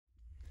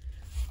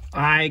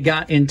I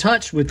got in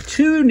touch with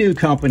two new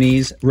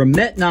companies,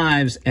 Remet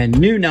Knives and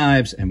New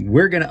Knives, and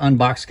we're going to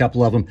unbox a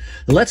couple of them.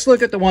 Let's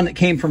look at the one that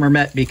came from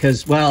Remet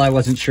because, well, I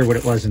wasn't sure what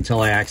it was until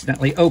I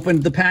accidentally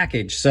opened the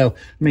package. So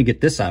let me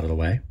get this out of the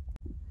way.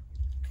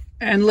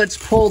 And let's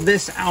pull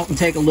this out and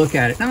take a look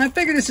at it. Now, I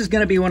figured this is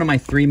going to be one of my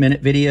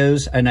 3-minute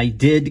videos, and I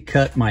did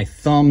cut my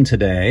thumb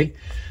today.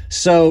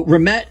 So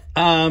Remet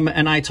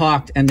and I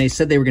talked, and they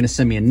said they were going to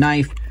send me a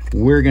knife.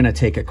 We're going to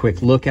take a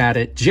quick look at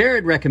it.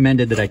 Jared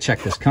recommended that I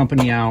check this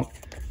company out.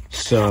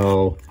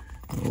 So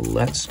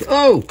let's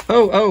go.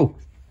 Oh.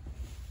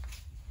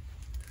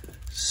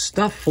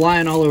 Stuff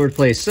flying all over the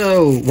place.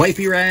 So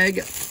wipey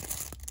rag,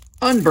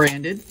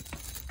 unbranded.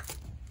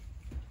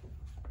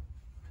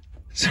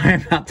 Sorry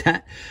about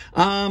that.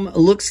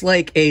 Looks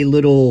like a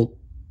little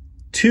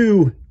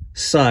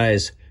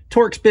 2-size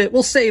Torx bit.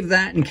 We'll save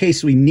that in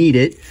case we need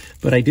it,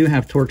 but I do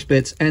have Torx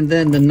bits. And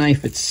then the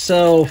knife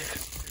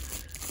itself,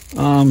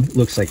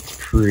 looks like it's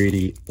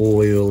pretty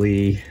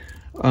oily.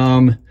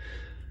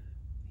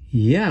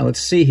 Yeah, let's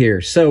see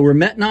here. So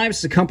Remet Knives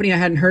is a company I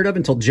hadn't heard of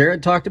until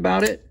Jared talked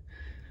about it.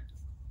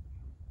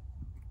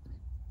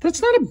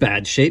 That's not a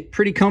bad shape.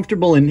 Pretty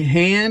comfortable in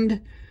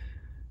hand.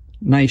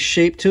 Nice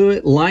shape to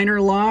it.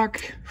 Liner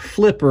lock,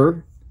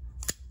 flipper.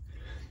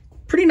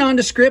 Pretty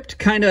nondescript,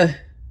 kind of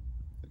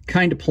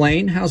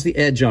plain. How's the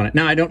edge on it?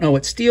 Now, I don't know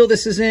what steel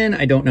this is in.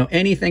 I don't know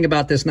anything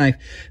about this knife.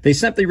 They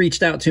simply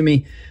reached out to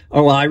me.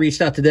 Oh, well, I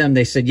reached out to them.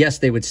 They said, yes,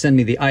 they would send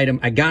me the item.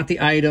 I got the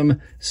item.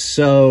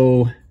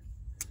 So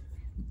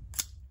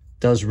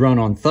does run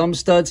on thumb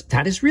studs.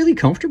 That is really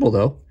comfortable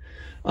though.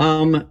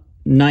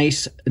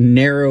 Nice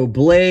narrow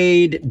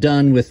blade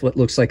done with what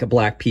looks like a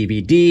black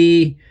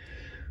PVD.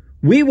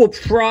 We will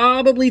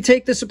probably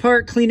take this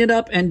apart, clean it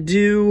up, and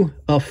do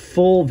a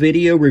full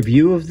video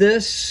review of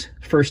this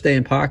first day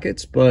in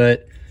pockets,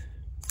 but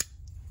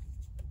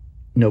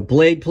no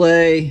blade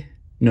play,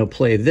 no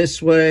play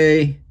this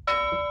way.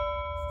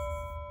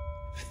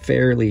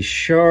 Fairly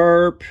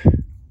sharp. I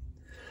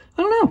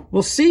don't know.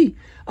 We'll see.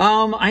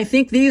 I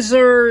think these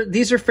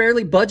are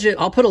fairly budget.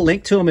 I'll put a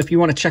link to them if you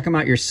want to check them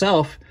out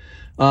yourself.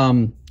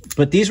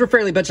 But these were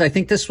fairly budget. I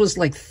think this was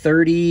like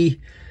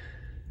 $38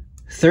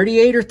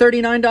 or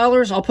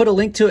 $39. I'll put a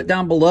link to it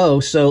down below.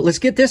 So let's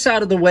get this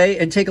out of the way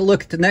and take a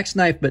look at the next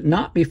knife, but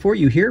not before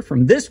you hear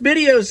from this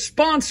video's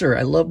sponsor.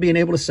 I love being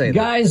able to say that.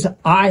 Guys,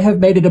 I have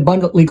made it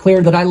abundantly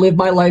clear that I live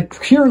my life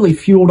purely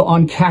fueled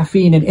on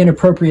caffeine and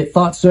inappropriate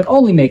thoughts, so it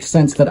only makes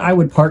sense that I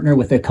would partner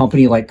with a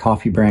company like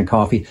Coffee Brand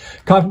Coffee.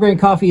 Coffee Brand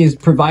Coffee is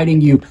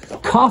providing you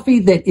coffee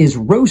that is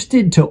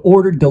roasted to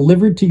order,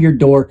 delivered to your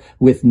door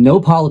with no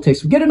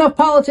politics. We get enough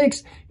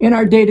politics in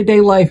our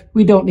day-to-day life.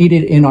 We don't need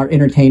it in our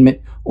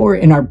entertainment or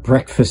in our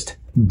breakfast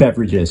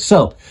beverages.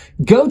 So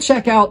go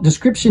check out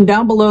description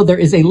down below. There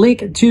is a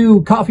link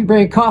to Coffee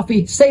Brand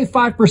Coffee. Save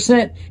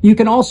 5%. You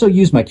can also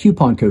use my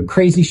coupon code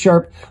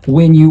CrazySharp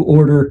when you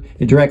order.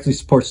 It directly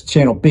supports the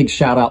channel. Big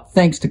shout out.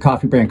 Thanks to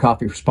Coffee Brand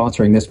Coffee for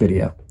sponsoring this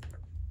video.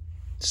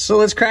 So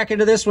let's crack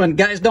into this one.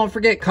 Guys, don't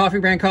forget Coffee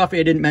Brand Coffee.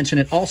 I didn't mention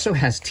it. Also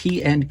has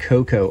tea and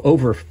cocoa.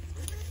 Over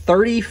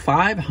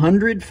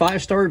 3,500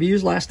 5-star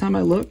reviews last time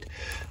I looked.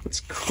 Let's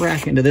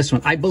crack into this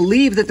one. I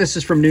believe that this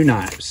is from New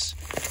Knives.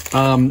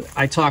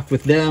 I talked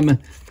with them.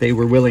 They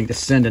were willing to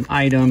send an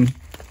item.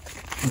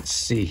 Let's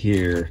see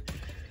here.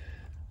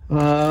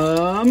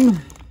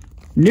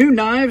 New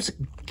Knives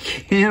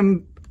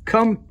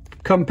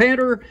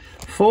Competitor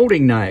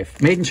Folding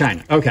Knife, made in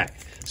China. Okay,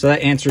 so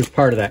that answers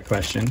part of that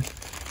question.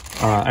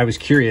 I was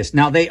curious.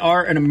 Now, they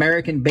are an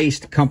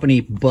American-based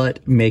company,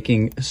 but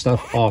making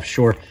stuff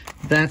offshore.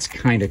 That's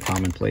kind of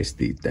commonplace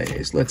these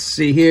days. Let's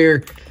see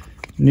here.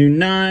 New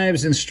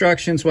Knives,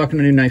 instructions. Welcome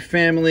to New Knife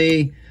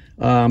family.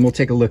 We'll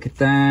take a look at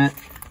that.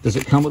 Does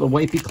it come with a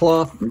wipey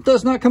cloth? It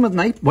does not come with a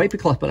wipey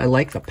cloth, but I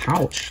like the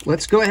pouch.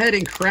 Let's go ahead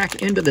and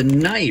crack into the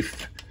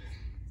knife.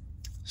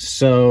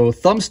 So,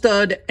 thumb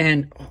stud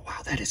and... oh,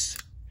 wow, that is...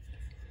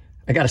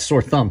 I got a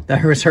sore thumb.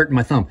 That was hurting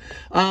my thumb.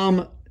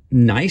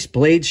 Nice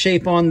blade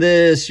shape on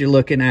this. You're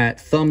looking at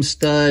thumb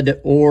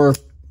stud or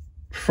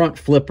front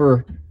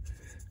flipper.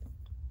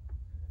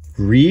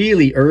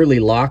 Really early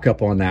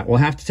lockup on that. We'll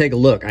have to take a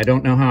look. I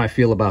don't know how I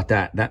feel about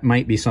that. That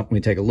might be something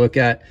we take a look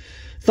at.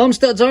 Thumb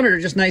studs on it are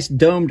just nice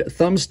domed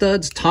thumb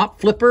studs. Top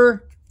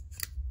flipper.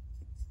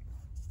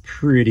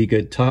 Pretty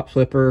good top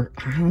flipper.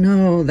 I don't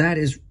know. That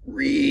is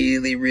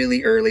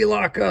really early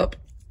lockup.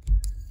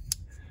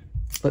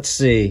 Let's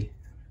see.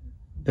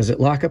 Does it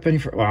lock up any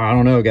further? Well, I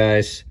don't know,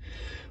 guys.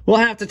 We'll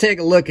have to take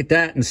a look at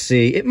that and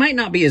see. It might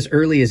not be as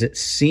early as it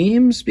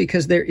seems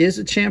because there is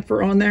a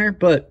chamfer on there,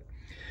 but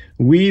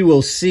we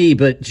will see.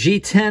 But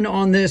G10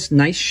 on this,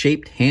 nice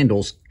shaped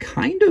handles,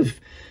 kind of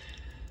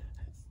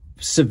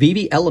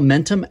Civivi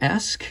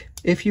Elementum-esque,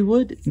 if you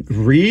would.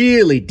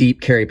 Really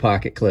deep carry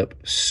pocket clip,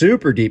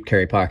 super deep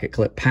carry pocket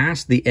clip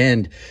past the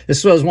end. This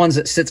is one of those ones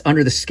that sits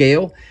under the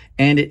scale,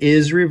 and it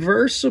is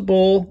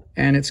reversible,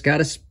 and it's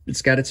got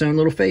its own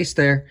little face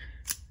there.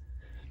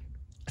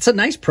 It's a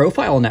nice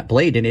profile on that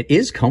blade, and it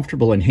is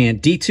comfortable in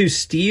hand. D2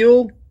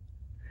 steel.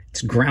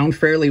 It's ground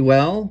fairly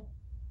well.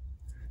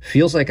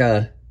 Feels like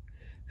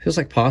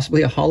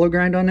possibly a hollow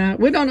grind on that.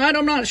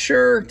 I'm not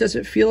sure. Does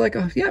it feel like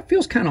yeah, it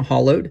feels kind of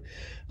hollowed.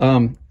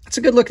 It's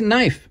a good looking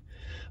knife.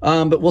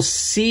 But we'll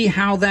see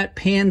how that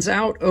pans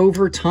out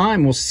over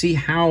time. We'll see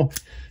how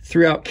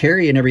throughout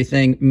carry and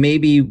everything,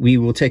 maybe we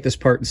will take this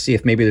apart and see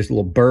if maybe there's a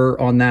little burr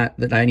on that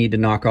I need to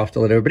knock off to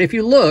let over. But if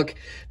you look,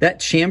 that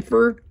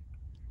chamfer,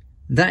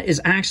 that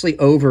is actually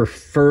over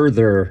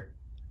further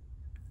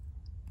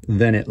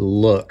than it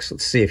looks.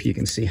 Let's see if you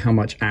can see how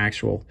much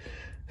actual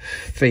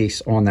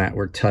face on that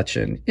we're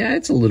touching. Yeah,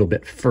 it's a little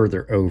bit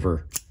further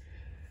over.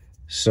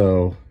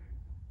 So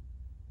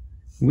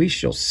we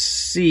shall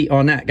see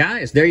on that.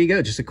 Guys, there you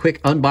go. Just a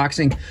quick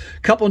unboxing.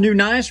 Couple new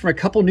knives from a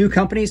couple new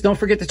companies. Don't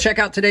forget to check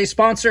out today's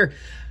sponsor.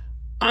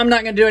 I'm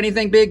not going to do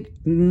anything big.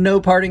 No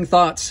parting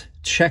thoughts.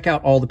 Check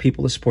out all the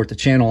people that support the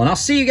channel, and I'll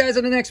see you guys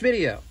in the next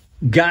video.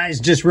 Guys,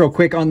 just real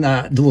quick on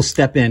the little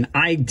step in.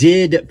 I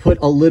did put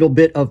a little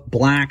bit of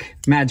black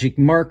magic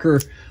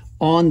marker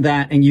on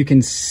that, and you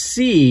can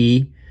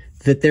see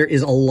that there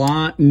is a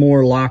lot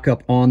more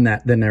lockup on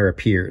that than there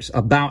appears.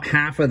 About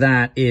half of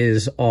that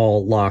is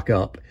all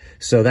lockup.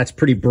 So that's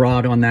pretty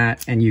broad on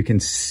that. And you can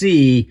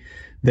see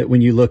that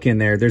when you look in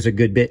there, there's a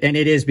good bit. And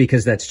it is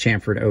because that's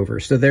chamfered over.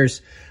 So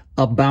there's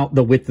about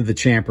the width of the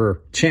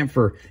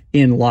chamfer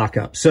in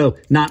lockup. So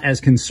not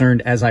as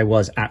concerned as I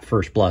was at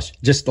first blush,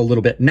 just a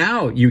little bit.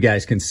 Now you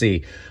guys can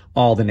see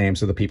all the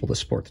names of the people that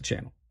support the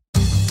channel.